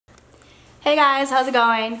Hey guys, how's it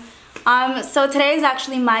going? So today is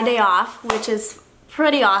actually my day off, which is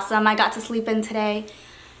pretty awesome. I got to sleep in today,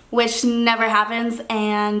 which never happens,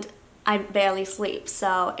 and I barely sleep,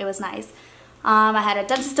 so it was nice. I had a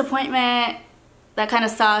dentist appointment. That kind of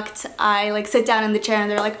sucked. I sit down in the chair and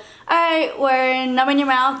they're like, alright, we're numbing your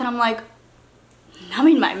mouth, and I'm like,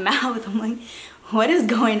 numbing my mouth? I'm like, what is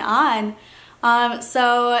going on?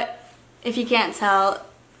 So if you can't tell,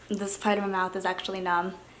 this part of my mouth is actually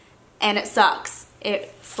numb, and it sucks.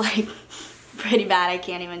 It's pretty bad. I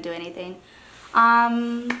can't even do anything.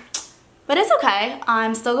 But it's okay.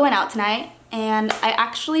 I'm still going out tonight, and I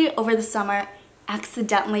actually over the summer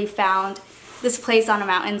accidentally found this place on a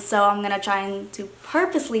mountain, so I'm gonna try to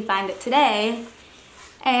purposely find it today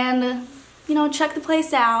and, you know, check the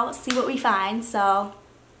place out, see what we find. So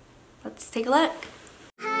let's take a look.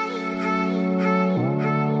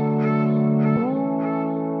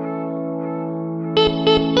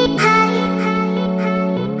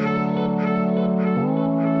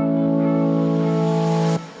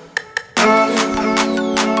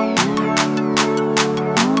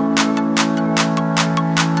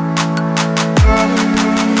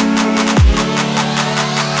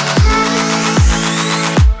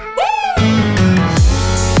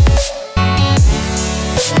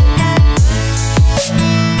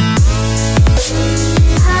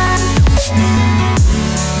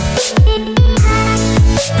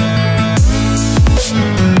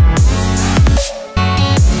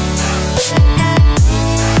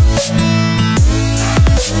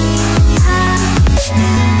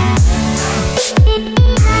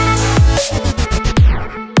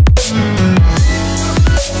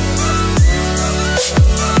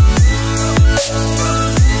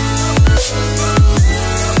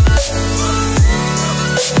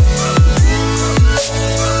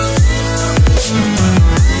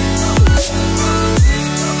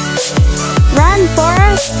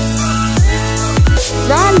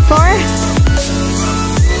 Run, Forrest!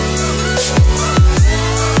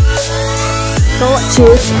 Got you.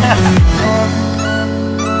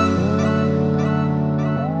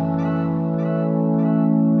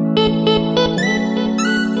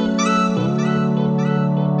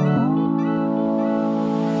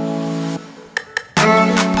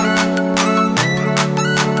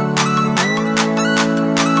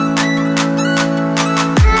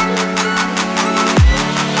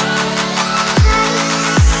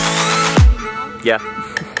 Yeah.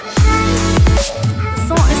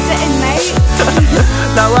 Sort of sitting, mate.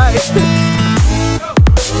 No way.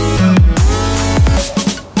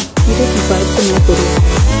 You just subscribe to my video.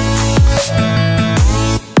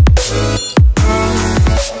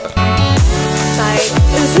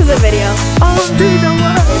 This is a video. Oh, dude, no way.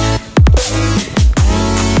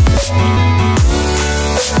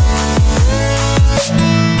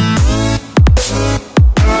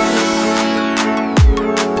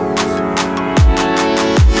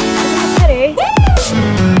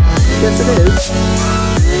 Yes, it is.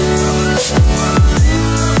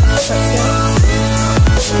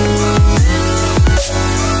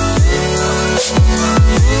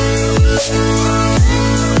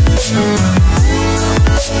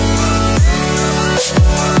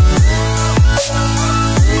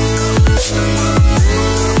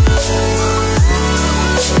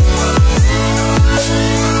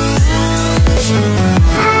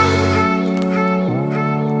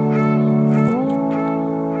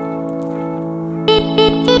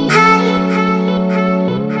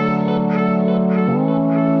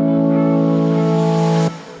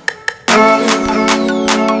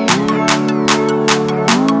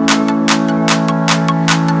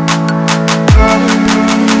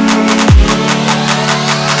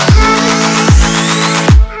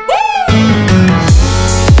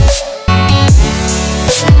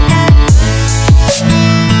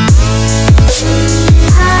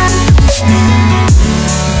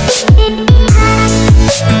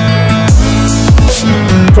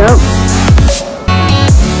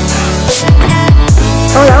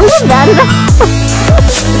 Oh, that wasn't bad at all.